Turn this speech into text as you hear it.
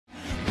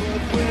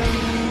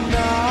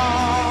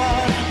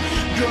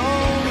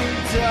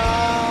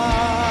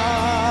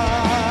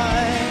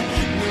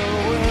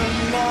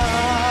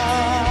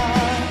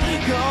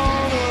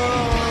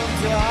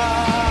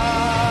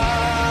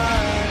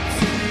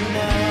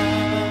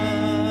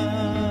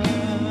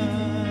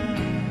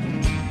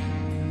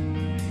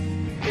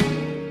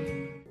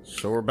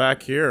So we're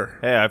back here.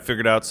 Hey, I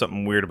figured out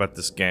something weird about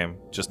this game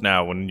just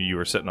now when you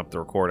were setting up the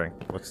recording.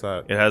 What's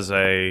that? It has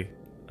a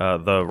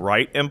the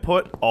right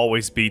input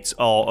always beats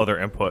all other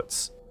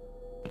inputs.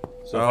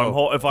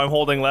 So if I'm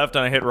holding left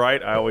and I hit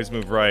right, I always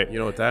move right. You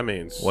know what that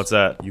means? What's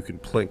that? You can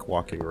plink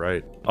walking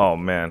right. Oh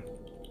man,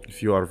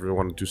 If you ever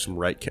want to do some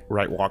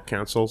right walk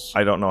cancels.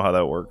 I don't know how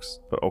that works,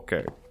 but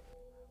okay.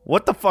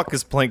 What the fuck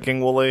is plinking,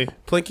 Wooly?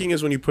 Plinking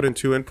is when you put in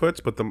two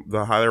inputs, but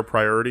the higher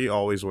priority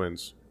always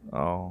wins.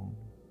 Oh.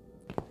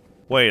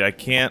 Wait, I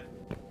can't...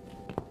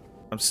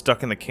 I'm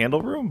stuck in the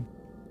candle room?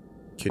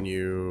 Can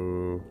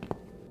you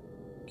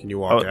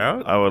walk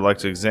out? I would like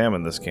to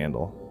examine this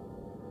candle.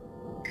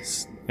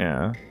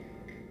 Yeah.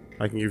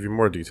 I can give you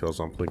more details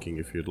on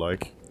plinking if you'd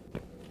like.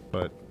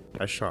 But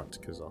I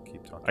shan't, because I'll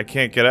keep talking. I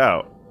can't get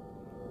out.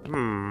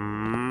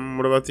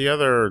 What about the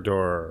other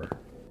door?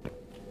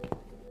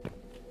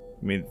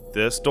 You mean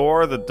this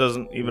door that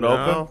doesn't even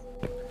open?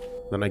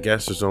 Then I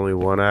guess there's only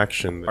one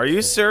action that Are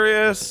you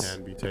serious?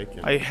 can be taken.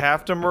 I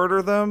have to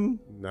murder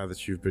them? Now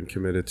that you've been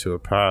committed to a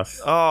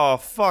path, Oh,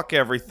 fuck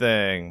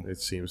everything.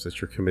 it seems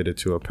that you're committed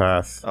to a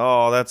path.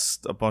 Oh, that's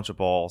a bunch of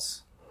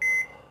balls.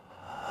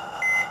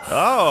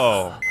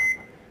 Oh.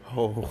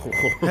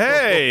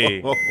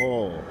 Hey.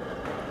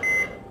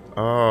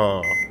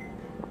 Oh.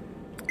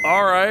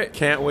 Alright.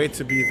 Can't wait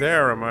to be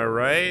there, am I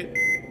right?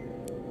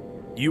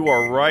 You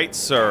are right,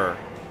 sir.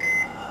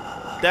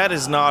 That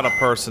is not a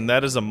person,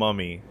 that is a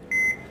mummy.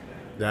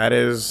 That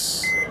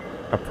is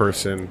a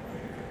person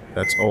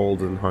that's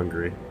old and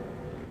hungry.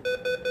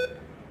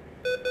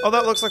 Oh,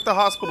 that looks like the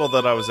hospital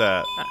that I was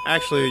at.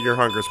 Actually, your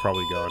hunger's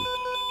probably gone.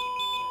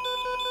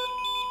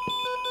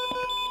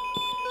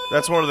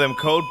 That's one of them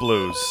code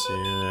blues.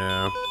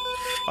 Yeah.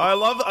 I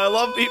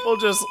love people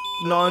just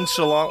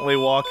nonchalantly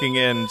walking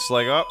in, just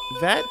like, oh.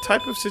 That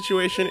type of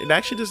situation, it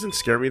actually doesn't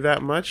scare me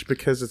that much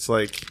because it's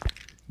like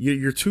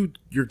you're too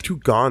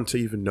gone to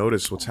even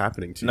notice what's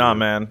happening to you. Nah,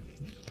 man.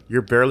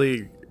 You're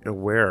barely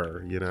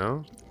aware, you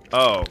know?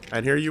 Oh.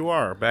 And here you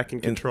are, back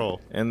in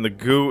control. And the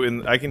goo,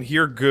 and I can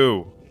hear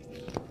goo.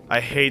 I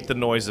hate the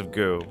noise of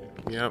goo.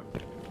 Yep.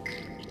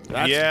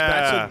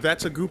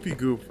 That's a goopy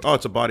goop. Oh,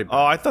 it's a body bag.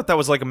 Oh, I thought that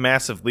was like a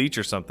massive leech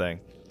or something.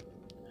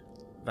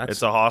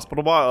 It's a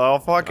hospital body. Oh,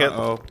 fuck it.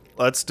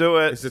 Let's do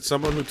it. Is it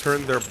someone who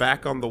turned their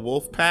back on the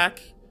wolf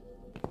pack?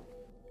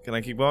 Can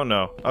I keep going?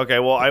 No. Okay,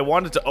 well, I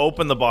wanted to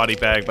open the body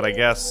bag, but I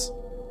guess...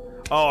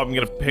 Oh, I'm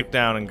gonna pick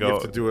down and go... You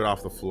have to do it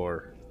off the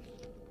floor.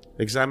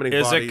 Examining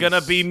bodies... Is it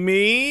gonna be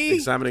me?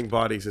 Examining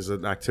bodies is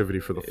an activity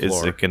for the floor.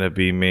 Is it gonna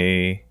be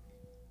me?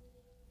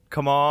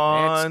 Come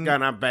on. It's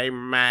gonna be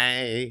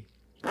me.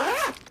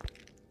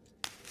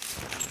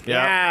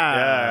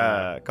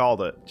 Yeah.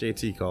 Called it.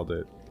 JT called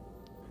it.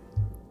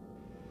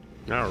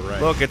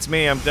 Alright. Look, it's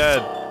me. I'm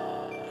dead.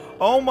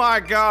 Oh my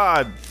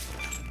god.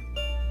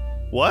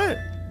 What?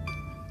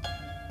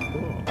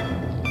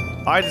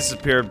 I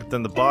disappeared, but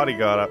then the body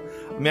got up.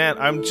 Man,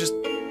 I'm just...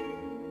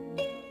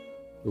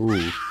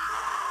 Ooh.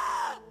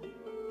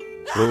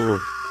 Ooh.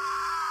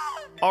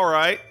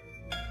 Alright.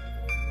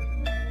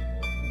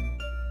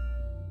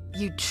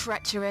 You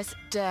treacherous,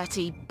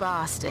 dirty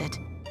bastard.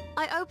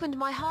 I opened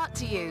my heart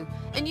to you,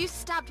 and you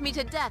stabbed me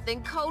to death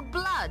in cold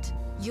blood.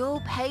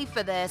 You'll pay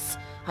for this.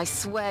 I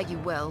swear you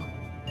will.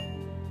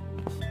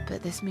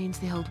 But this means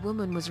the old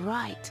woman was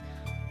right.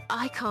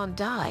 I can't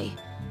die.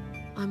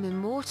 I'm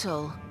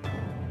immortal. I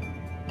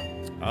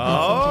think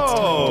it's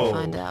time to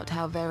find out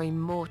how very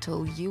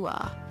mortal you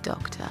are,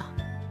 Doctor.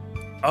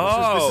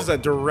 This is a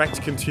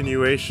direct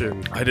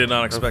continuation. I did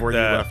not expect where you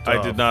that. left I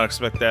off. did not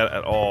expect that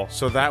at all.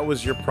 So that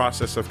was your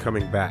process of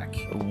coming back.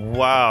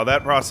 Wow,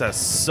 that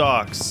process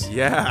sucks.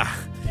 Yeah.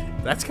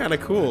 That's kind of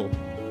cool.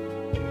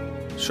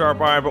 Sharp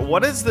iron, but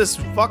what is this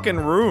fucking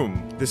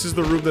room? This is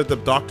the room that the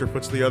doctor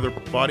puts the other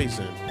bodies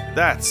in.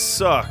 That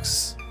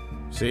sucks.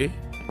 See?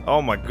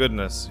 Oh my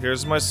goodness.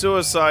 Here's my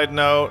suicide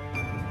note.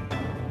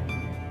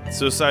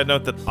 Suicide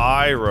note that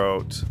I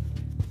wrote.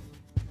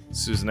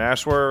 Susan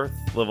Ashworth,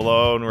 live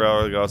alone,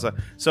 rarely go outside.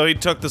 So he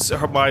took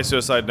my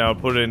suicide note,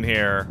 put it in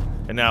here,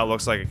 and now it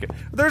looks like a kid.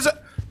 There's a...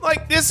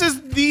 Like, this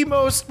is the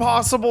most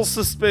possible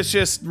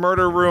suspicious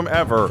murder room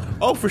ever.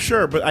 Oh, for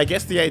sure, but I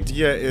guess the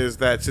idea is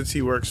that since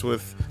he works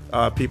with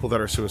people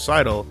that are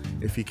suicidal,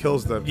 if he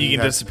kills them... He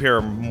can disappear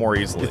more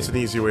easily. It's an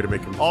easier way to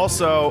make him disappear.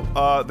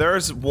 Also,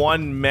 there's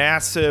one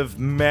massive,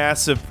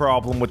 massive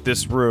problem with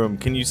this room.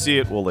 Can you see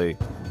it, Wooly?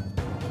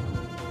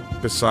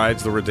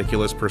 Besides the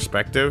ridiculous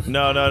perspective?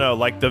 No,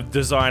 like the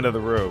design of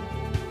the room.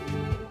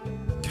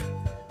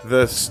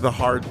 The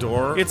hard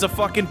door? It's a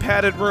fucking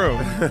padded room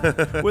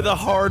with a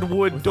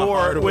hardwood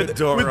door with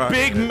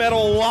big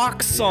metal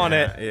locks on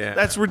it. Yeah.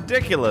 That's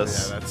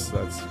ridiculous. Yeah, that's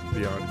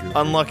beyond goofy.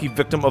 Unlucky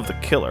victim of the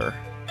killer.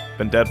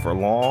 Been dead for a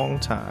long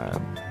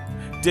time.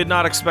 Did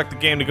not expect the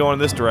game to go in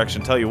this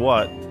direction, tell you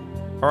what.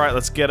 Alright,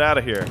 let's get out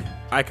of here.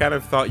 I kind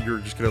of thought you were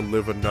just gonna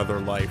live another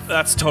life.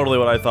 That's totally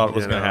what I thought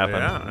was gonna happen.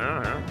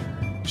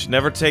 Yeah. Should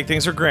never take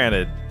things for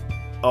granted.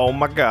 Oh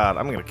my god,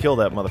 I'm gonna kill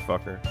that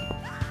motherfucker.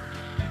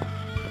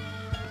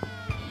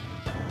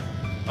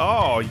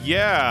 Oh,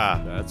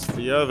 yeah! That's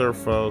the other,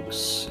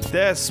 folks.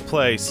 This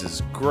place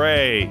is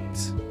great.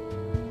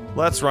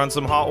 Let's run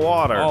some hot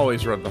water.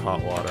 Always run the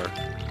hot water.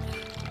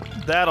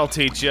 That'll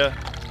teach you.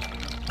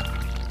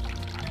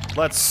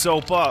 Let's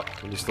soap up.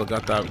 And you still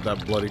got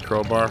that bloody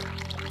crowbar?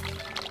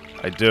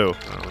 I do.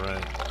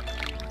 Alright.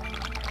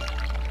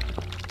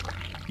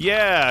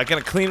 Yeah, I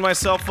gotta clean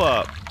myself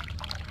up.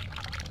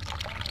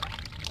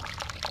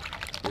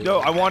 No,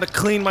 I want to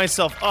clean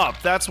myself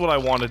up. That's what I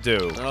want to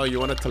do. Oh, you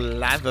wanted to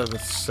lather the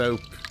soap.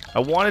 I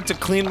wanted to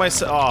clean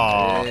myself.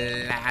 Aw.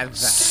 Lather.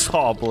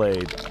 Saw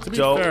blade. be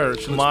Don't fair,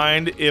 she looks-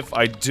 mind if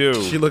I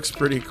do. She looks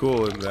pretty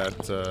cool in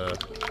that,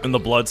 In the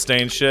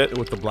bloodstained shit.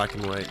 with the black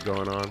and white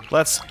going on.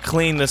 Let's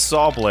clean this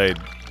saw blade.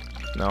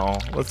 No,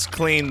 let's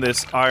clean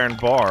this iron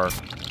bar.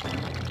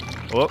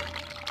 Whoop.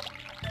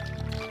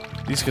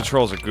 These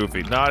controls are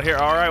goofy. Not here.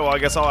 Alright, well, I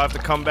guess I'll have to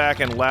come back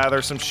and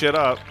lather some shit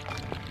up.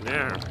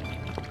 Yeah.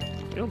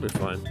 It'll be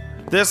fine.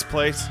 This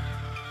place.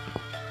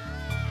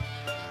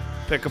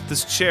 Pick up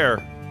this chair.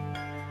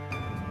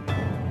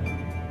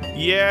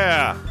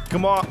 Yeah!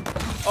 Come on.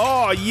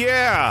 Oh,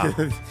 yeah!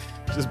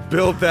 Just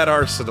build that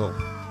arsenal.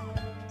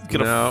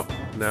 Gonna No,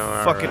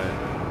 no, fucking-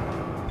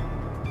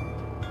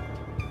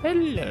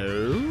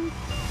 Hello?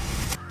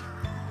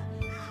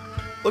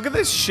 Look at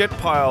this shit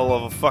pile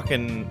of a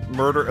fucking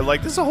murder.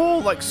 Like, this is a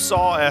whole, like,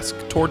 Saw-esque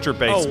torture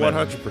basement.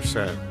 Oh,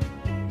 100%.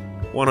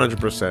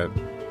 100%.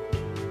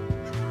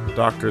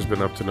 Doctor's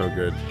been up to no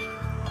good.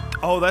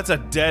 Oh, that's a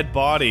dead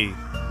body.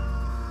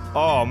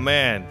 Oh,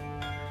 man.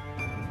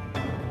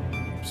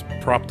 Just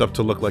propped up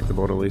to look like the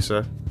Mona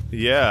Lisa.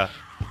 Yeah.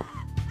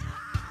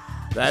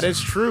 That is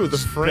true. The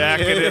frame.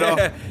 Backing it up.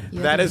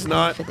 You're That gonna is pay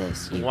not. for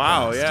this, you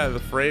Wow. bastard. Yeah, the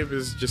frame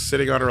is just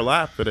sitting on her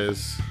lap. It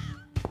is.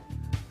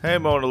 Hey,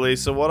 Mona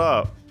Lisa, what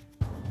up?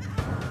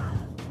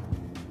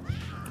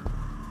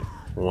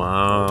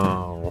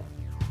 Wow.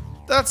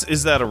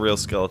 Is that a real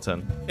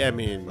skeleton? I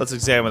mean, Let's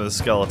examine the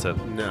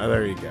skeleton. no.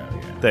 There you go.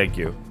 Yeah. Thank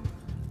you.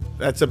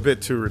 That's a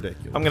bit too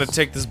ridiculous. I'm gonna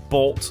take this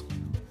bolt.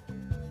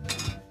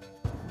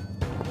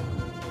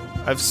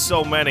 I have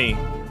so many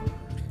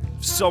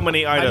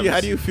items.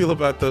 How do you feel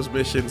about those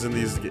missions in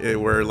these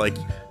where like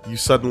you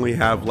suddenly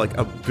have like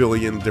a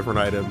billion different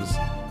items,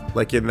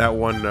 like in that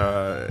one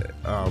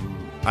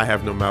I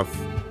Have No Mouth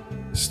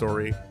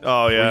story?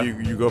 Oh, yeah.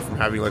 Where you go from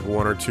having like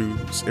one or two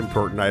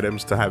important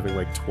items to having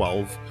like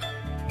 12.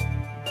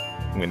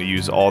 I'm gonna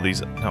use all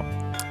these. No.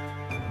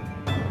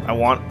 I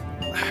want.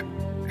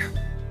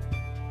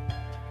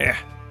 Yeah.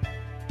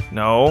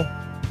 No.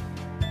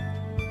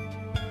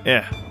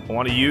 Yeah. I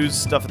want to use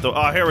stuff at the.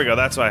 Oh, here we go.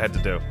 That's what I had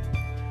to do.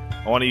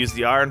 I want to use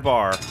the iron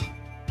bar.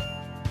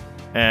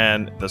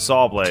 And the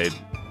saw blade.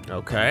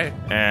 Okay.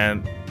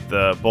 And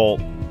the bolt.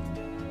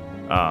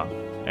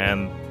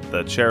 And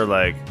the chair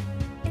leg.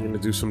 You're gonna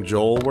do some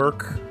Joel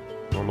work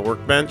on the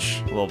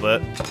workbench. A little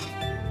bit.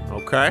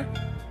 Okay.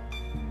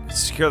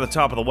 Secure the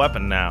top of the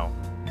weapon now.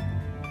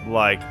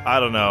 Like,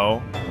 I don't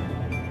know.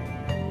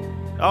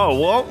 Oh,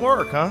 won't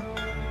work, huh?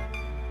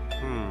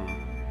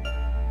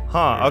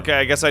 Huh, okay,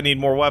 I guess I need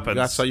more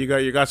weapons.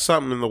 You got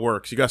something in the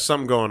works. You got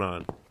something going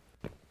on.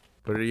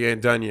 But you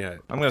ain't done yet.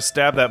 I'm gonna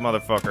stab that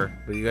motherfucker.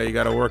 But you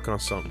got to work on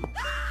something.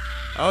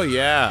 Oh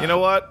yeah. You know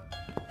what?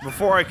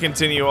 Before I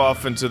continue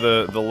off into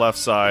the left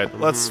side,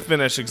 let's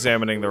finish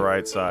examining the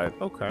right side.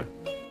 Okay.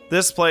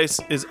 This place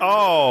is...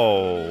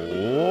 Oh!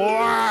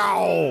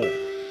 Wow!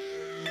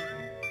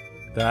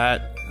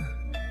 That.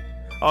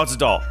 Oh, it's a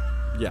doll.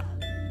 Yeah.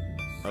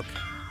 Okay.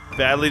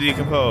 Badly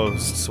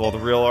decomposed. While the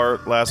real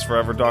art lasts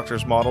forever,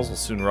 Doctor's models will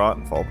soon rot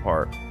and fall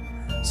apart.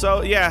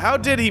 So, yeah, how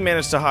did he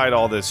manage to hide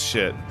all this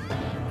shit?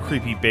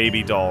 Creepy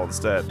baby doll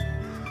instead.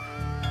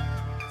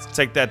 Let's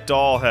take that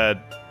doll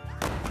head.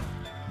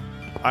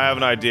 I have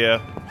an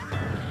idea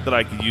that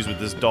I could use with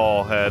this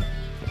doll head.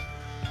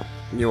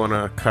 You want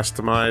to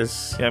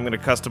customize? Yeah, I'm gonna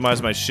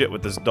customize my shit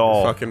with this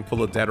doll. Fucking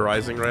pull a Dead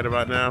Rising right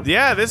about now.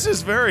 Yeah, this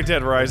is very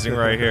Dead Rising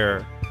right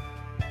here.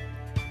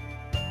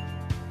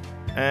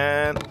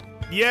 And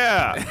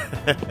yeah.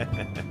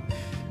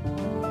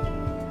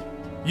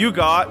 You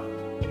got,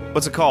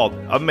 what's it called?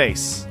 A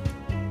mace.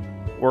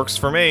 Works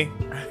for me.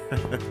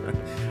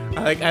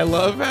 I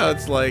love how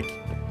it's like,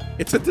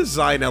 it's a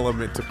design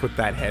element to put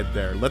that head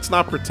there. Let's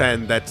not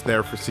pretend that's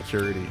there for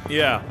security.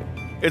 Yeah.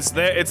 It's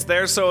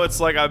there so it's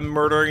like I'm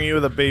murdering you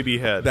with a baby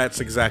head. That's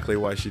exactly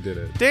why she did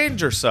it.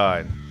 Danger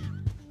sign.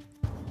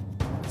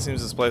 It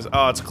seems this place,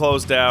 oh, it's a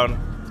closed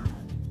down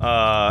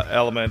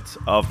element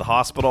of the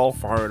hospital.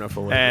 Far enough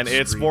away. And from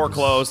it's screens.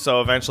 foreclosed,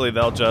 so eventually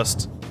they'll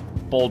just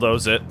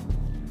bulldoze it.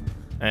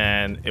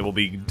 And it will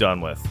be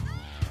done with.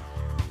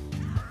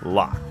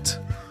 Locked.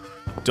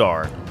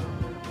 Darn.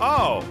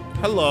 Oh!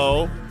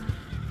 Hello.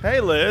 Hey,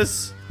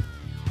 Liz.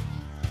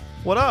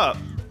 What up?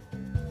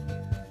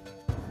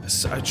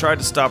 tried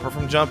to stop her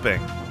from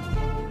jumping.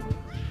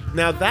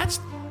 Now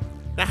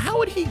how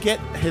would he get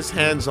his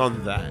hands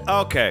on that?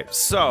 Okay,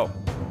 so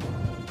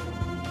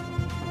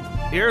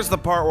here's the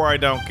part where I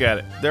don't get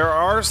it. There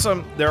are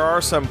some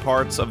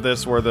parts of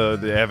this where the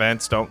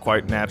events don't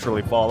quite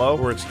naturally follow.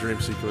 Or it's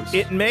dream sequence.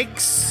 It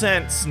makes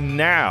sense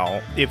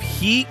now if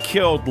he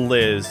killed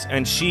Liz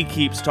and she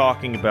keeps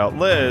talking about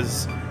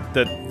Liz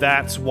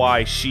that's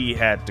why she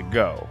had to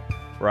go,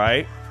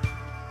 right?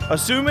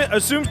 Assume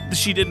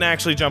she didn't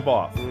actually jump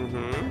off.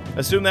 Mm-hmm.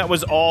 Assume that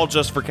was all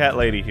just for Cat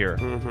Lady here.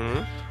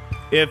 Mm-hmm.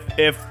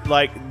 If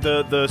like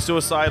the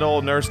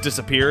suicidal nurse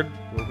disappeared,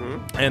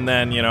 Mm-hmm. and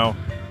then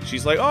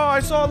she's like, oh, I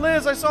saw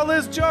Liz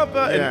jump,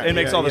 and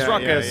makes all this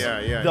ruckus,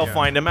 they'll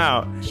find him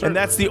out. Sure. And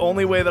that's the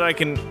only way that I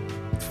can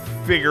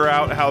figure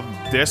out how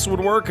this would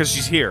work, because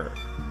she's here.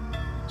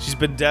 She's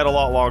been dead a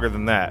lot longer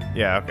than that.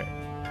 Yeah, okay.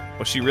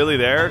 Was she really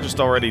there, just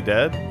already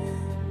dead?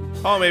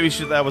 Oh, maybe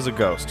that was a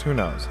ghost. Who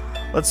knows?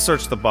 Let's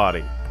search the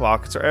body.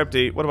 Pockets are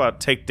empty. What about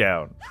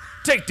takedown?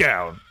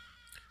 Takedown!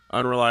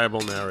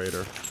 Unreliable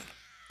narrator.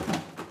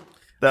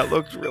 That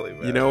looked really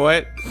bad. You know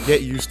what?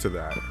 Get used to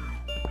that.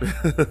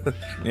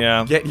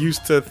 Yeah. Get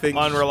used to things.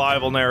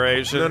 Unreliable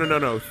narration.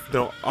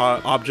 No.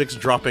 Objects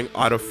dropping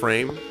out of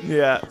frame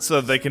Yeah,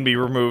 so they can be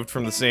removed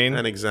from the scene.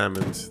 and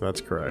examined. That's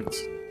correct.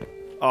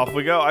 Off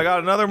we go. I got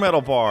another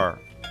metal bar.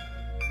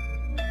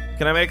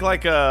 Can I make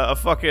like a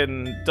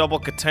fucking double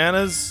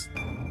katanas?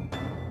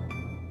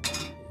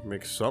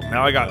 Make something.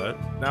 Now I got of it.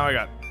 Now I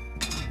got.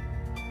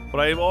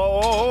 But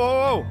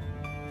whoa.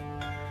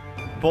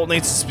 Bolt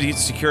needs to be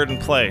secured in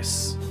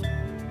place.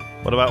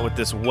 What about with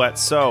this wet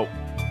soap?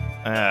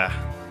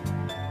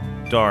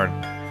 Darn.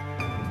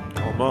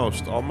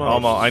 Almost.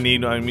 I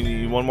need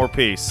one more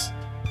piece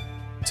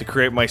to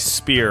create my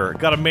spear.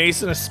 Got a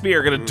mace and a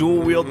spear. Gonna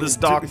dual wield this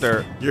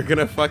doctor. You're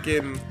gonna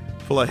fucking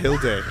pull a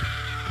Hilde.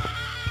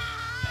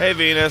 Hey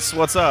Venus,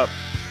 what's up?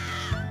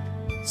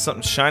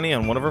 Something shiny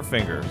on one of her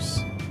fingers.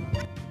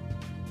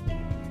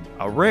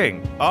 A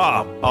ring.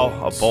 A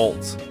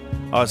bolt.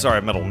 Oh, sorry,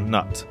 a metal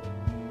nut.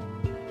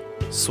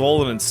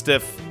 Swollen and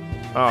stiff.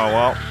 Oh,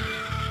 well.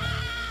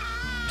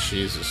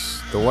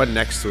 Jesus. The one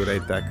next to it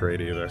ain't that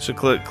great either. Should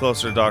click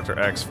closer to Dr.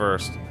 X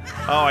first.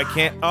 Oh, I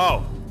can't.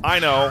 Oh, I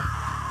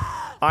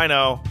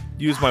know.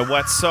 Use my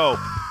wet soap.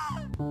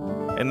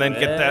 And then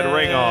get that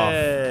ring off.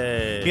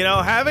 You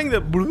know, having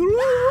the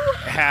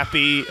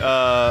happy,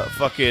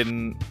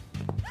 fucking,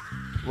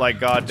 like,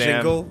 goddamn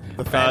jingle,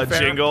 the fanfare?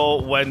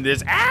 jingle when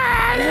this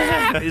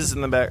is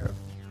in the background.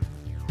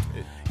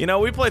 You know,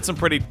 we played some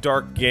pretty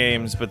dark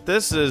games, but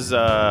this is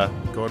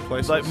going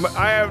places. like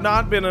I have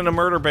not been in a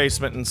murder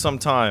basement in some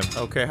time.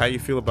 Okay, how you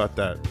feel about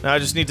that? Now I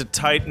just need to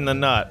tighten the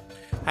nut.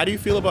 How do you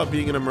feel about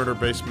being in a murder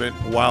basement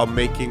while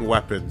making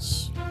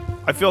weapons?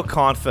 I feel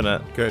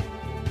confident. Good.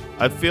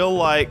 I feel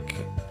like,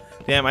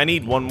 damn, I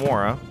need one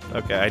more, huh?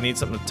 Okay, I need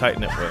something to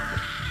tighten it with.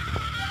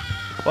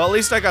 Well, at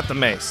least I got the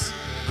mace.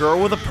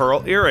 Girl with a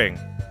pearl earring.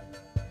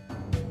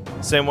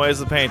 Same way as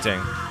the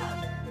painting.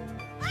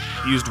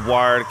 Used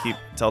wire to keep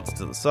tilted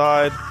to the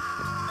side.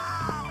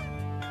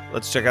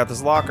 Let's check out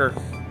this locker.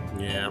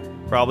 Yeah.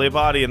 Probably a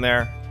body in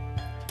there.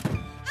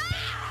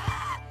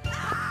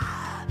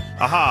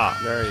 Aha!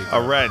 There you go.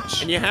 A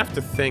wrench. And you have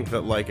to think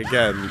that, like,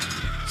 again,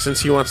 since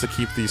he wants to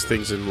keep these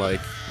things in, like,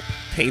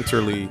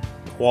 painterly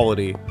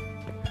quality,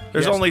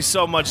 There's yes. only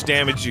so much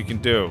damage you can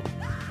do.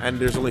 and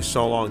there's only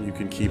so long you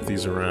can keep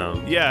these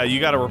around. Yeah, you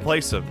gotta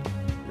replace them.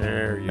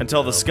 There you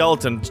Until go. the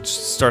skeleton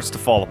starts to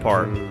fall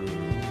apart.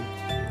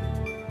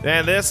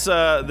 And this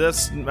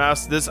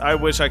mouse, I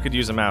wish I could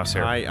use a mouse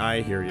here.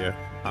 I hear you.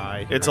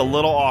 It's a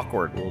little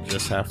awkward. We'll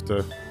just have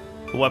to...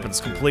 The weapon's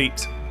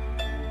complete.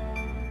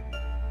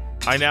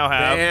 I now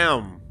have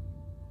Damn!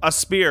 a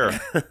spear.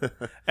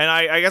 And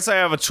I guess I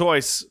have a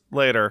choice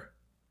later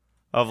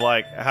of,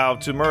 like, how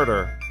to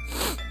murder.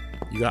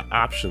 You got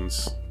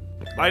options.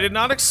 I did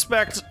not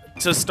expect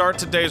to start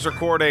today's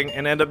recording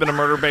and end up in a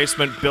murder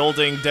basement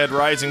building Dead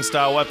Rising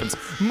style weapons.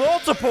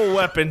 Multiple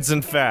weapons,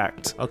 in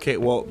fact. Okay,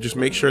 well, just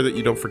make sure that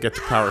you don't forget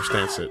to power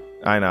stance it.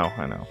 I know.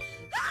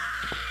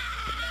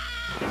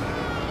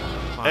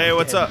 Hey,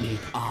 what's up? Need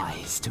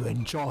eyes to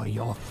enjoy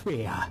your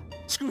fear.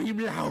 Scream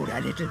louder,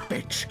 little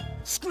bitch.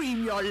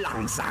 Scream your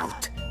lungs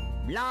out.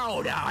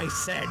 Louder, I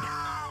said.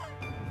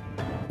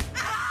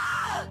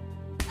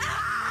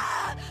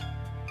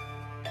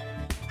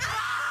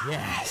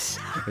 Yes,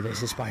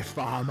 this is by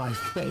far my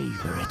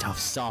favorite of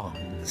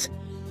songs.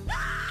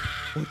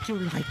 Would you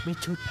like me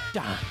to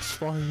dance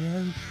for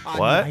you?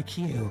 What? Unlike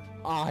you,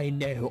 I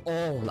know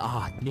all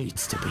art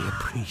needs to be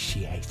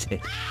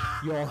appreciated.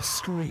 Your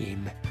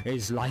scream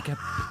is like a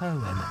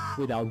poem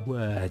without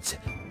words.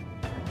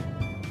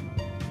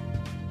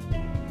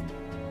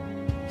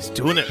 He's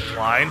doing it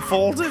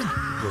blindfolded?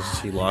 Because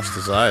he lost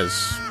his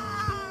eyes.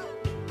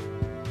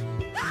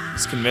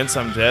 He's convinced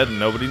I'm dead and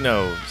nobody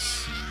knows.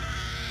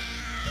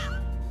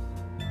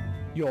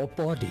 Your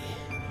body,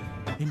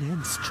 an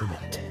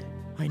instrument.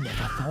 I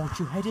never thought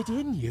you had it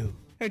in you.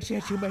 And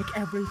yet you make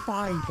every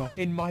fiber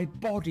in my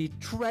body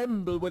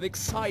tremble with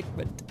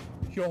excitement.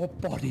 Your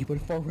body will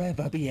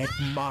forever be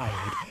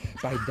admired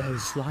by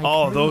those like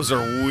Oh, me those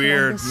are who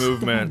weird understand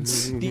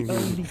movements. The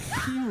only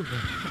pure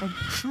and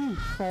true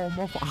form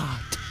of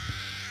art.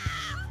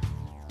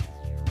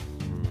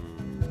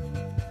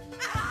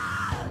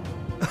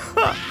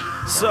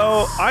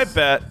 So, I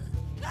bet...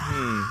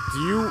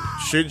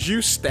 Should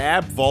you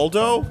stab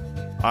Voldo?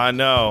 I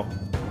know.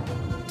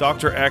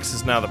 Dr. X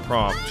is now the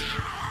prompt.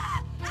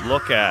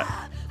 Look at.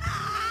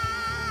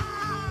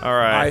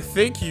 Alright. I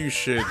think you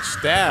should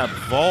stab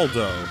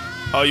Voldo.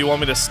 Oh, you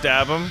want me to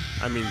stab him?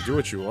 I mean, do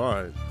what you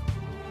want.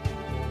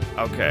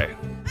 Okay.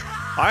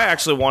 I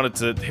actually wanted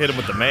to hit him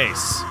with the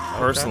mace,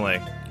 personally.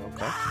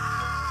 Okay.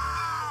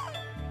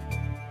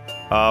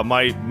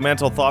 My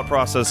mental thought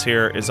process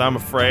here is I'm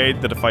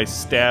afraid that if I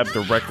stab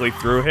directly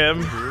through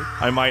him,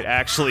 I might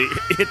actually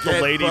hit the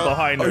lady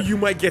behind her. Oh, you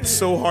might get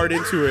so hard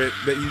into it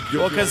that you...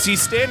 Well, because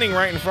he's standing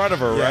right in front of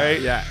her, Yeah,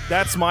 right? yeah.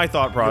 That's my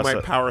thought You process.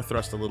 might power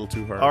thrust a little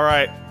too hard.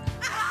 Alright.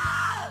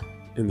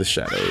 In the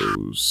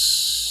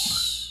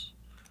shadows.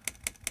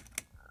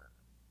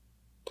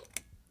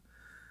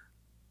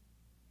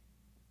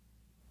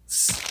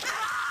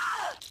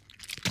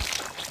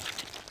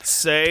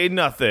 Say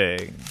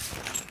nothing.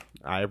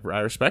 I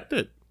respect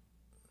it.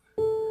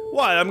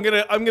 What? I'm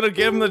gonna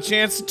give him the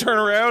chance to turn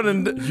around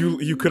and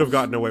You could have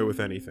gotten away with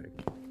anything.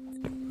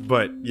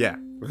 But, yeah.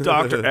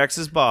 Dr.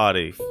 X's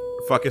body.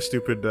 Fuck a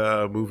stupid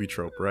movie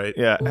trope, right?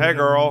 Yeah. Hey,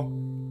 girl.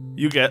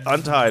 You get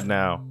untied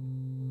now.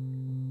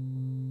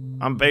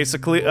 I'm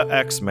basically a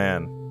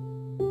X-Man.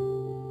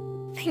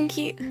 Thank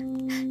you.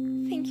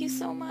 Thank you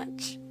so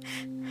much.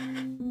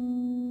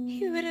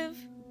 He would have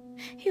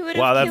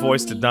Wow, that killed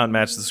voice me. did not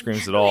match the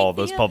screams at all.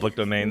 Those public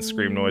domain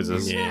scream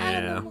noises.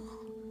 Yeah.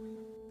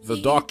 The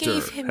You doctor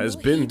gave him has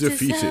what been he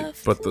defeated,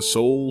 deserved. but the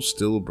soul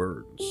still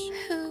burns.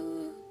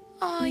 Who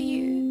are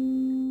you?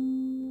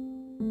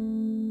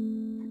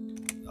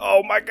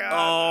 Oh my god.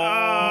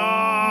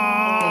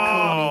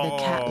 They call me the Oh.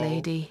 cat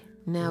lady.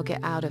 Now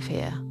get out of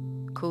here.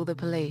 Call the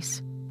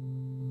police.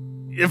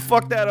 You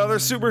fuck that other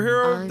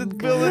superhero I'm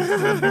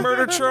villain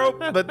murder trope,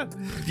 but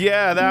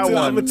yeah, that Dude,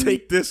 one. I'm gonna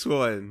take this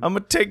one. I'm gonna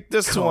take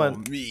this Call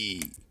one.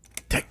 me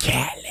the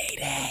cat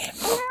lady.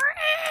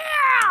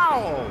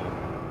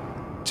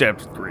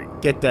 Chapter 3.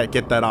 Get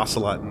that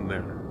ocelot in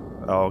there.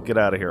 Oh, get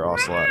out of here,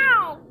 Ocelot.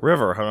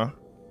 River, huh?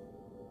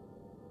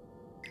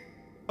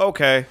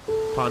 Okay.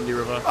 Pondy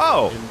River.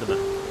 Oh, In the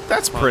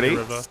that's Pondy pretty.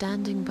 River.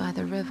 Standing by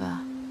the river,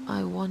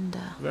 I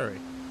wonder, Very.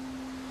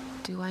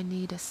 do I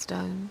need a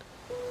stone?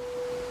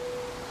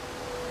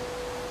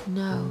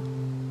 No.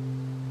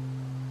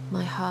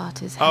 My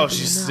heart is heavy Oh,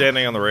 she's enough.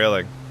 standing on the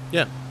railing.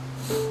 Yeah.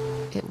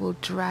 It will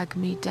drag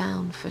me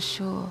down for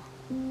sure.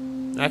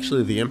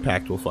 Actually, the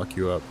impact will fuck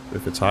you up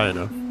if it's high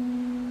enough.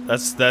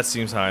 That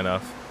seems high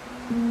enough.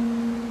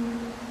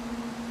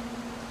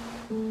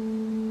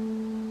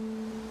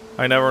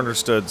 I never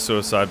understood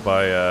suicide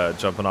by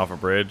jumping off a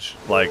bridge,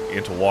 like,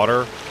 into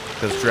water,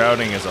 because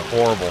drowning is a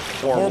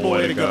horrible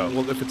way to go.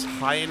 Well, if it's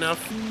high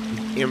enough,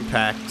 the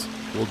impact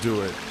will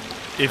do it.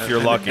 If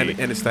you're lucky.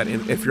 And it's that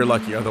if you're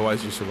lucky,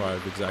 otherwise you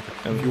survive, exactly.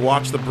 And if you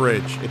watch the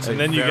bridge, it's And a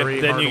then you very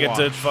get hard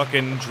to watch.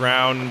 fucking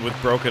drown with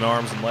broken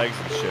arms and legs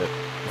and shit.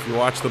 If you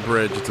watch the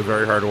bridge, it's a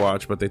very hard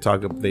watch, but they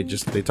talk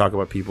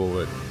about people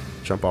that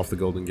jump off the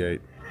Golden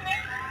Gate.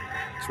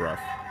 It's rough.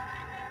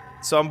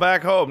 So I'm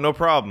back home, no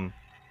problem.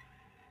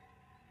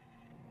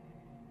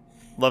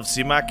 Love to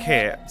see my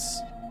cats.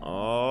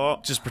 Oh,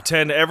 Just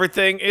pretend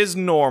everything is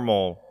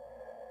normal.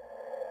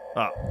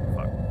 Oh,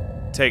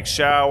 fuck. Take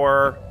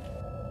shower.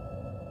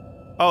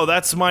 Oh,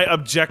 that's my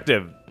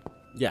objective.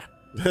 yeah.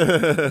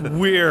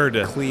 Weird.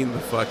 Clean the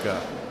fuck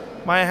up.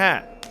 My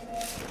hat.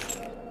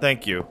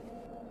 Thank you.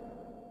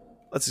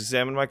 Let's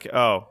examine my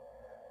oh.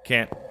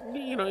 Can't.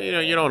 You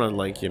don't want to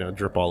like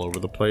drip all over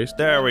the place.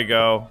 There we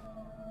go.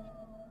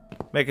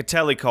 Make a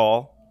telly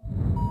call.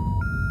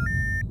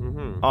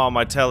 Oh,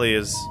 my telly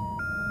is...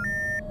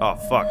 Oh,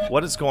 fuck.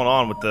 What is going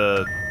on with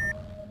the...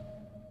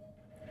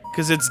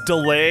 Because it's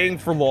delaying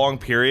for long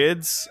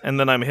periods, and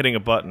then I'm hitting a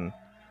button.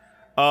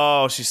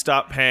 Oh, she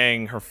stopped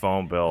paying her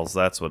phone bills.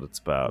 That's what it's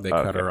about. They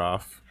cut Okay. her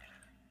off.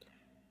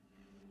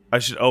 I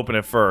should open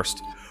it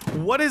first.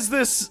 What is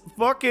this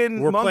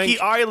fucking Monkey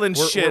Island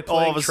shit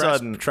all of a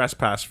sudden?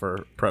 Trespass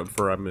for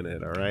a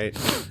minute, alright?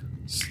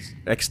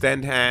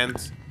 Extend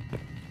hands.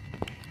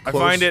 I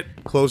find it...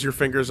 Close your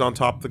fingers on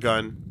top of the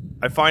gun.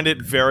 I find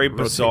it very Rotate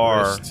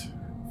bizarre wrist.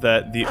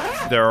 that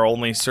there are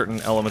only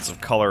certain elements of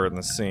color in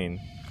the scene.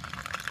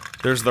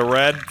 There's the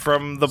red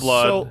from the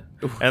blood,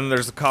 and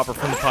there's the copper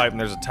from the pipe,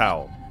 and there's a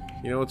towel.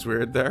 You know what's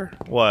weird there?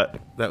 What?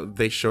 That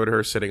they showed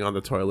her sitting on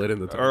the toilet in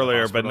the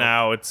Earlier, but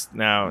hospital.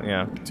 now,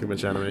 yeah. Too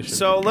much animation.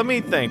 So let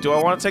me think. Do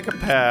I want to take a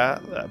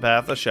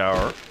bath, a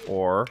shower,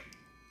 or...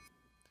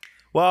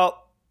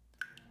 Well,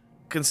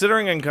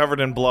 considering I'm covered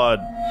in blood,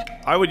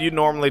 I would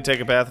normally take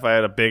a bath if I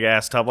had a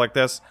big-ass tub like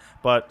this,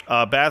 but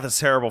bath is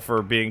terrible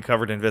for being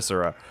covered in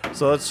viscera.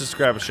 So let's just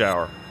grab a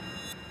shower.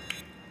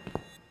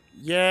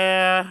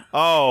 yeah.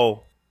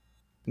 Oh.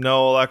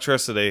 No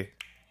electricity.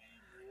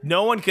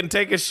 No one can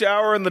take a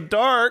shower in the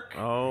dark.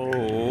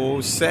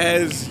 Oh,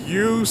 says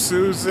you,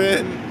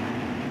 Susan.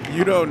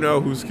 You don't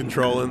know who's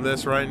controlling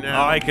this right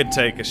now. I could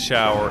take a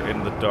shower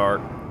in the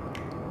dark.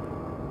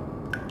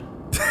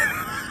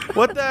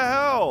 What the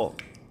hell?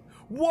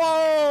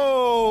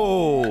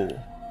 Whoa!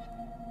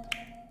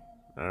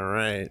 All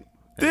right.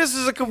 This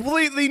is a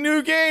completely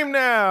new game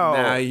now.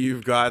 Now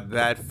you've got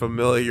that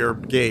familiar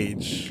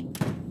gauge.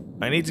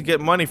 I need to get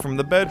money from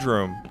the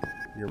bedroom.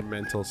 Your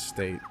mental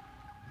state.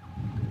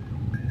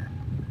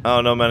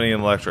 Oh, no money in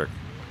electric.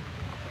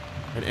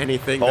 And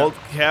anything Old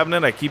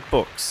cabinet, I keep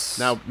books.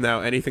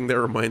 now anything that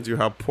reminds you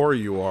how poor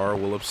you are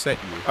will upset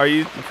you. Are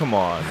you? Come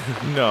on.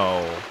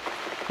 No.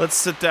 Let's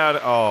sit down.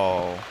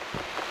 Oh.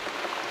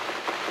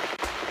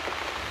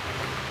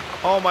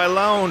 Oh, my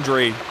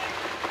laundry.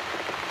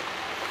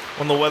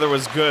 When the weather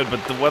was good,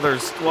 but the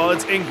weather's... Well,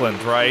 it's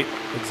England, right?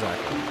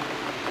 Exactly.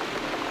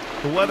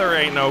 The weather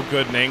ain't no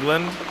good in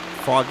England.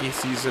 Foggy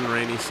season,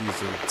 rainy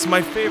season. It's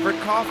my favorite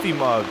coffee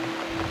mug.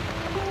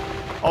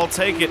 I'll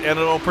take it, and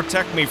it'll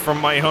protect me from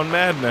my own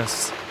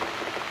madness.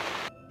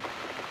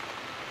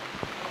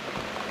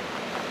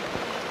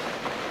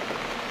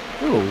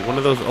 Ooh, one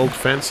of those old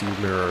fancy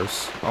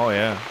mirrors. Oh,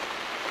 yeah.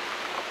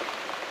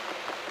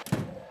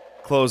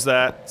 Close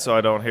that so I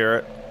don't hear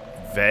it.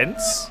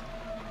 Vents?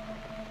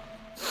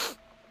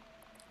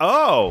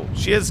 Oh,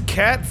 she has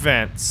cat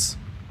vents.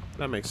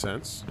 That makes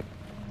sense.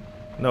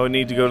 No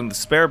need to go to the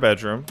spare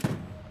bedroom.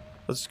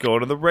 Let's go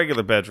to the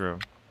regular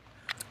bedroom.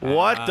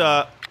 What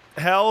the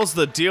hell's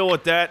the deal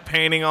with that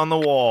painting on the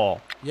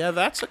wall? Yeah,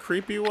 that's a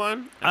creepy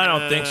one. I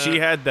don't think she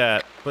had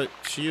that. But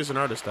she is an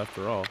artist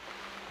after all.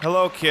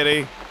 Hello,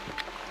 kitty.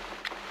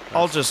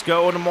 I'll just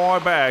go into my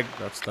bag.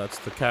 That's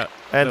the cat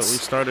And that we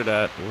started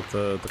at with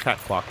the cat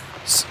clock.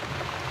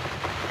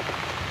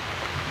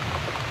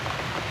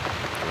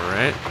 All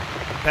right.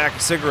 Pack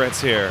of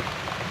cigarettes here.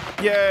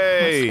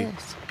 Yay! What's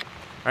this?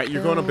 All right,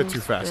 you're going a bit too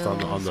fast on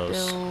Bills,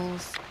 those.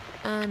 Bills,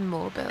 and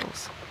more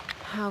bills.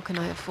 How can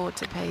I afford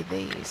to pay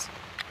these?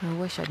 I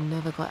wish I'd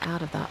never got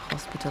out of that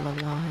hospital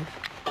alive.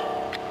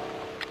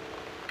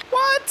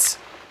 What?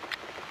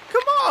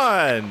 Come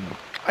on!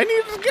 I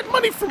needed to get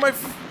money for my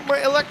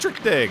electric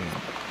thing.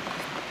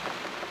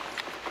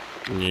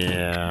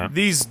 Yeah.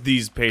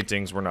 These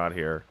paintings were not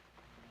here.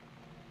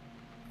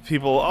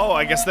 People, oh,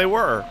 I guess they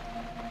were.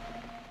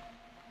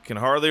 Can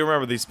hardly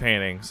remember these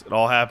paintings. It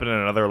all happened in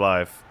another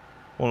life.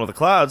 One with the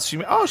clouds. She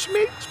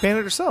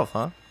painted herself,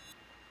 huh?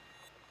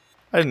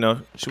 I didn't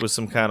know she was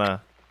some kind of.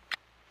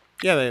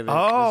 Yeah, they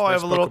Oh, I have a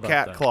spoke little about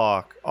cat that.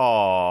 clock.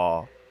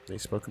 Aw. They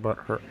spoke about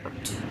her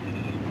art.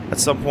 At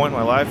some point in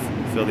my life,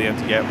 I feel the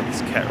empty gap with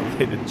this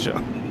cat-related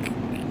junk.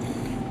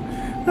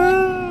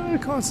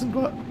 Constant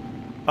but.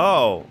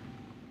 Oh.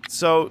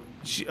 So,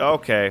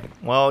 okay.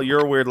 Well, you're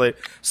a weird lady.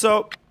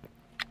 So,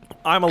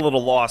 I'm a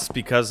little lost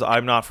because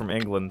I'm not from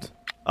England.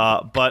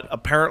 But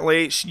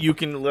apparently, you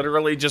can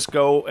literally just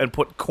go and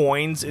put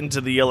coins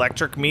into the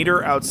electric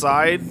meter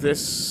outside.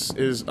 This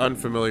is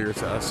unfamiliar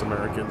to us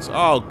Americans.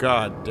 Oh,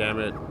 god damn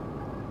it.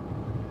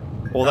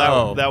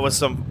 Well, that was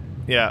some...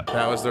 Yeah.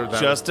 That was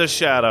Just a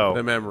shadow.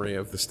 the memory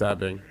of the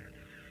stabbing.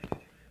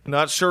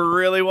 Not sure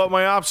really what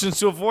my options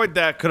to avoid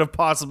that could have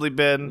possibly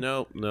been.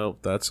 Nope,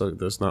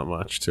 there's not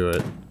much to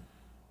it.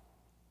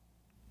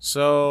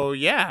 So,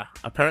 yeah.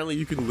 Apparently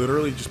you can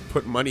literally just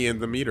put money in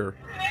the meter.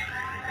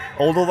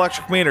 Old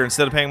electric meter.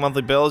 Instead of paying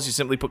monthly bills, you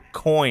simply put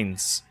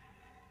coins.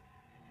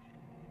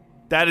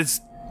 That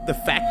is... The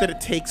fact that it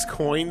takes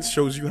coins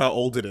shows you how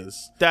old it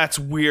is. That's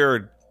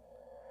weird.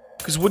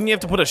 Because wouldn't you have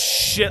to put a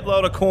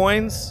shitload of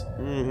coins?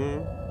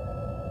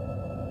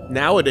 Mm-hmm.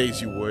 Nowadays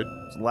you would.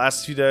 The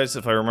last few days,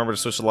 if I remember to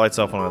switch the lights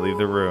off when I leave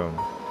the room.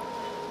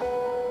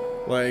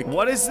 Like,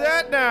 What is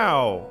that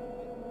now?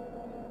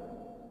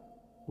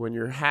 when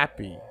you're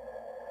happy.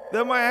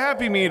 Then my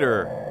happy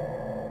meter.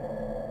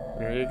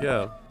 There you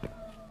go.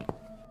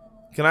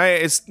 Can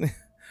I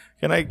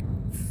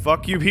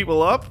fuck you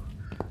people up?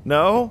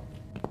 No?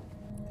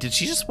 Did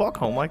she just walk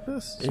home like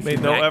this? She If made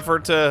you no mac-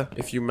 effort to...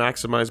 If you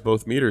maximize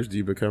both meters, do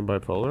you become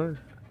bipolar?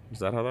 Is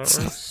that how that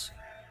works?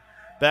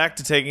 Back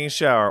to taking a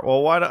shower.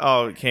 Well, why do...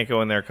 Oh, it can't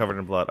go in there covered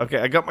in blood. Okay,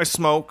 I got my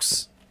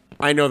smokes.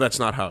 I know that's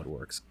not how it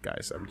works,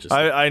 guys. I'm just...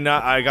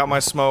 I got my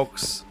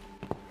smokes.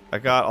 I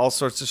got all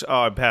sorts of...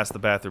 Oh, I passed the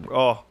bathroom.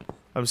 Oh,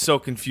 I'm so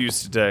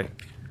confused today.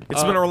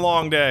 It's been a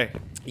long day.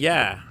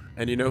 Yeah.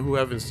 And you know who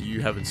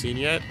you haven't seen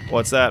yet?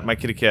 What's that? My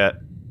kitty cat.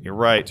 You're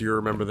right. Do you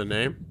remember the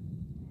name?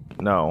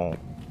 No.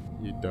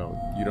 You don't.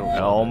 You don't.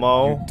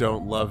 Elmo?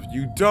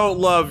 You don't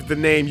love the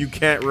name you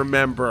can't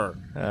remember.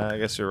 I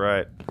guess you're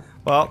right.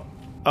 Well,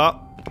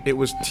 It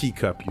was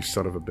Teacup, you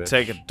son of a bitch.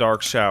 take a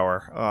dark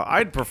shower.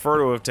 I'd prefer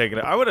to have taken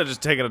it. I would have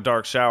just taken a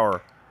dark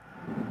shower.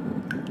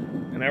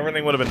 And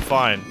everything would have been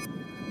fine.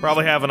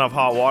 Probably have enough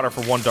hot water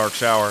for one dark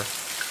shower.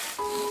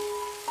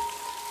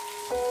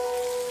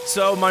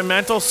 So my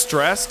mental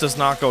stress does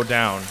not go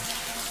down.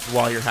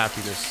 While your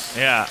happiness.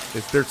 Yeah.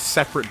 They're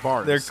separate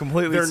bars. They're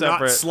completely They're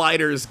separate. not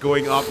sliders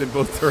going up in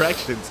both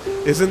directions.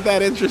 Isn't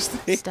that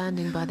interesting?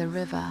 Standing by the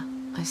river,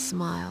 I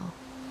smile.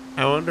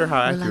 I wonder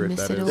how Will I accurate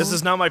miss that it is. all? This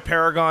is not my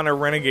Paragon or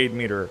Renegade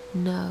meter.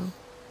 No.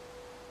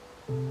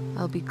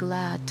 I'll be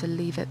glad to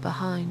leave it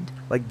behind.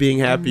 Like, being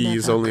happy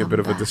is never only a bit come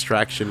of a back.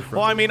 distraction from...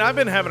 Well, I mean, I've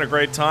been having a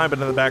great time, but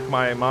in the back of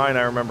my mind,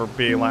 I remember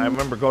being like, I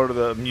remember going to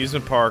the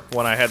amusement park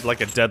when I had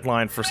like a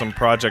deadline for some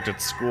project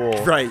at school.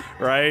 Right.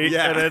 Right?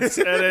 Yeah. And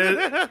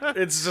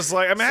it's just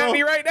like, I'm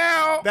happy right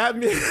now! That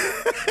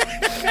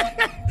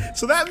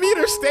so that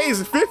meter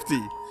stays at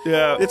 50.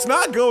 Yeah. It's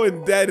not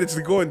going dead, it's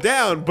going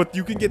down, but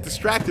you can get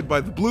distracted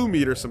by the blue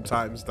meter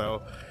sometimes,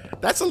 though.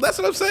 That's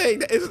what I'm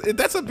saying.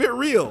 That's a bit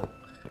real.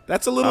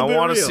 That's a little bit real.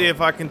 I want to see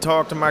if I can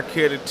talk to my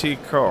kitty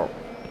Teacup.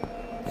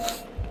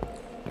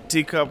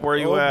 Teacup, where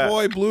you at? Oh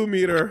boy, blue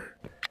meter.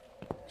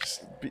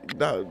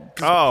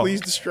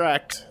 Please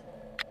distract.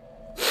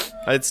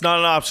 It's not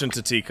an option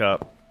to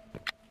Teacup.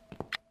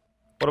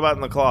 What about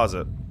in the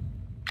closet?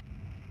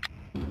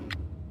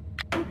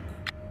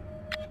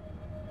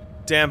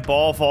 Damn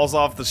ball falls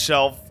off the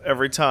shelf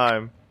every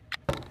time.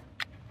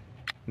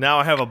 Now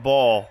I have a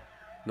ball.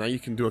 Now you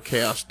can do a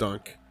chaos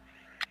dunk.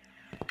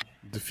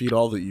 Defeat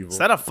all the evil. Is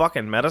that a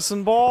fucking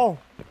medicine ball?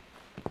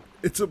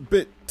 It's a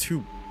bit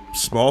too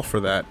small for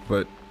that,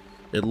 but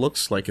it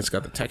looks like it's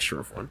got the texture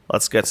of one.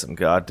 Let's get some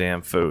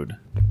goddamn food.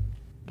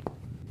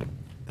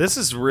 This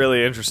is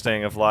really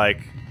interesting of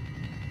like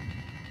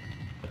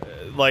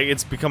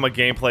it's become a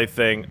gameplay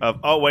thing of,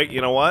 oh wait,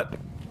 you know what?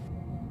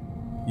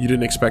 You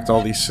didn't expect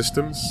all these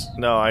systems?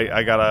 No,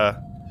 I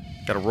gotta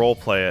role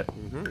play it.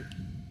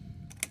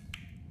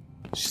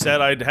 She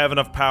said I'd have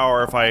enough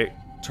power if I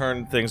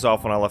turned things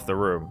off when I left the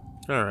room.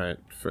 Alright,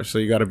 so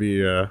you gotta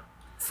be,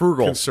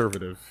 Frugal.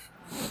 conservative.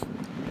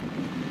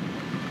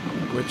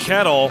 Which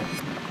Kettle.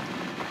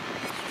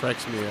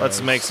 strikes me as...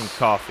 Let's make some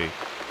coffee.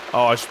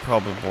 Oh, I should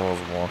probably boil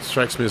the water.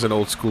 Strikes me as an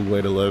old school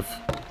way to live.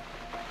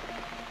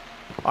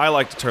 I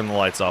like to turn the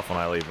lights off when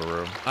I leave a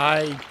room.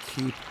 I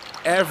keep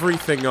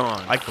everything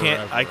on I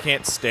forever.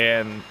 can't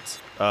stand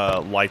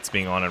lights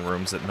being on in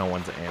rooms that no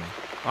one's in.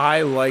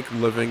 I like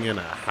living in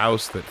a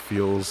house that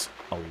feels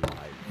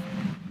alive.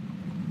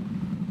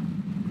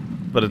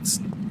 But it's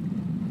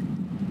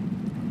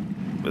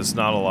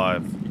not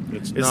alive.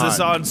 Is Is this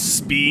on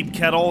speed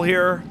kettle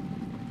here?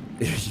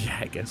 Yeah,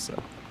 I guess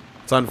so.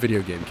 It's on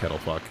video game kettle,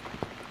 fuck.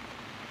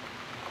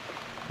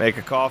 Make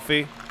a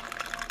coffee?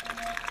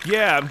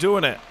 Yeah, I'm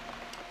doing it.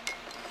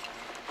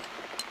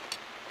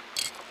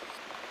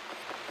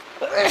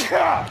 It's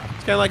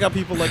kind of like how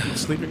people like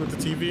sleeping with the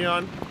TV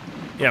on.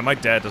 Yeah, my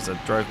dad does it.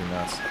 Drives me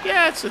nuts.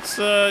 Yeah, it's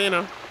you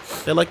know,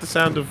 they like the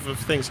sound of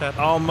things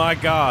happening. Oh my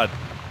god.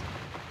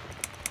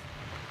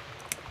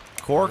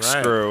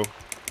 Corkscrew.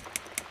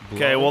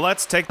 Okay, well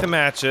let's take the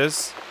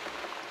matches.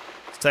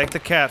 Let's take the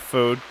cat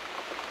food.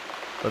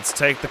 Let's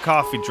take the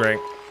coffee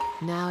drink.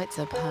 Now it's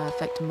a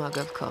perfect mug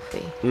of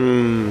coffee.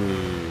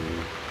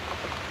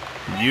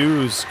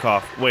 Use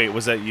coffee. Wait,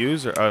 was that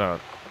use or? Oh no.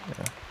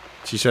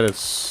 She said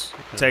it's...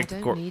 I Take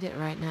the don't need it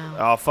right now.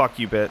 Oh, fuck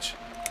you, bitch.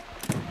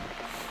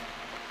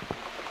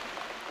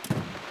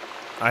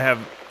 I have...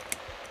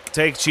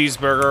 Take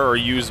cheeseburger or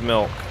use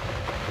milk.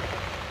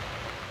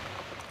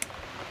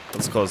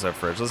 Let's close that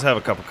fridge. Let's have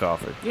a cup of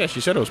coffee. Yeah,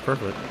 she said it was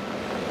perfect.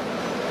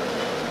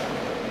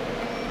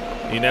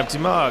 Need an empty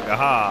mug.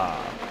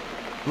 Aha.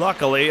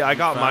 Luckily, I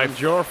got my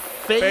your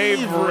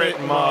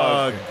favorite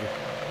mug.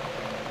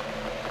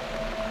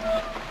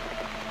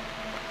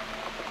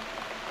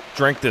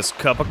 Drink this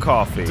cup of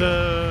coffee.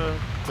 Duh,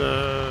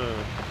 duh.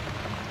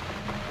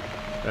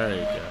 There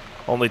you go.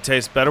 Only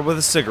tastes better with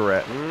a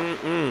cigarette.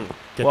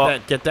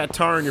 Get that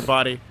tar in your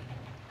body.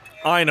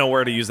 I know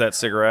where to use that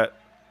cigarette.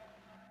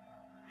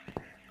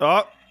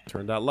 Oh,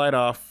 Turn that light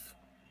off.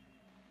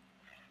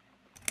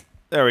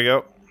 there we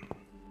go.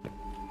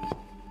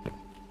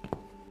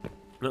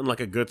 Nothing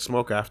like a good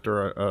smoke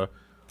after a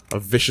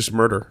vicious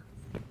murder.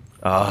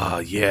 Ah,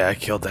 yeah, I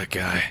killed that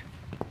guy.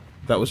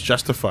 That was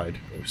justified.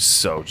 It was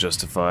so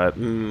justified.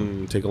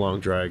 Take a long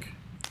drag.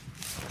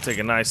 Take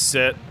a nice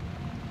sit.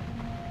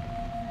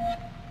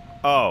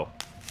 Oh.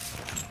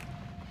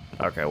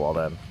 Okay, well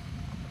then.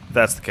 If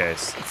that's the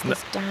case. It's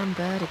this damn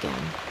bird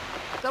again.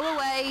 Go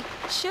away!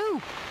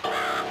 Shoo!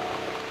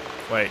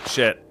 Wait,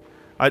 shit.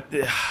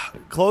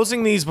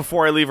 Closing these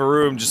before I leave a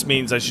room just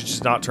means I should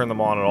just not turn them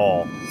on at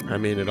all. I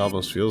mean, it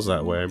almost feels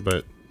that way,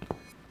 but...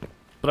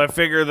 But I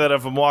figure that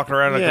if I'm walking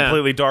around in a Yeah.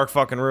 completely dark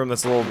fucking room,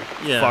 that's a little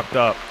fucked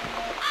up.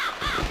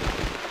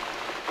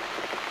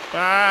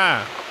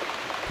 Ah!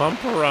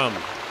 Pump-a-rum.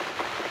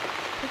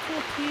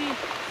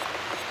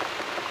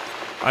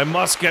 I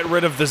must get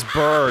rid of this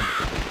bird.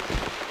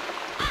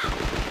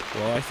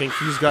 Well, I think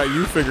he's got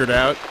you figured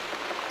out.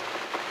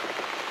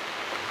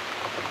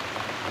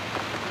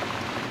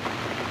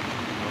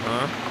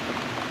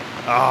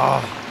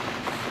 Ah.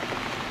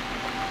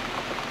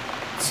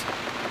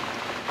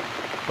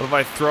 What if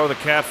I throw the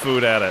cat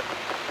food at it?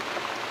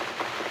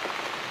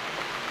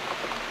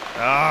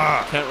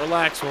 Ah. Can't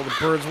relax while the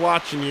bird's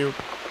watching you.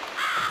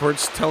 The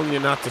bird's telling you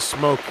not to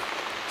smoke.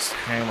 Just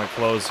hang my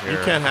clothes here. You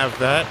can't have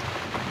that.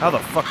 How the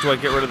fuck do I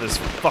get rid of this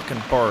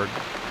fucking bird?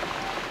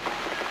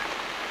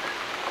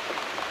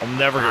 I'll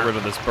never get rid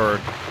of this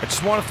bird. I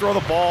just want to throw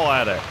the ball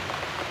at it.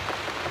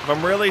 If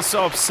I'm really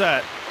so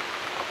upset...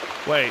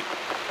 Wait,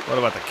 what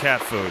about the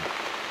cat food?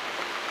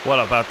 What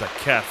about the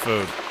cat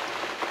food?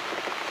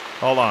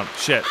 Hold on,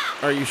 shit.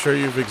 Are you sure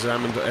you've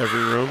examined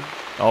every room?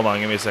 Hold on,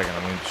 give me a second.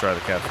 I'm going to try the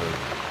cat food.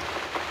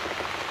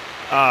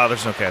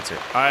 There's no cats here.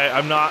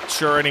 I'm not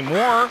sure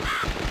anymore.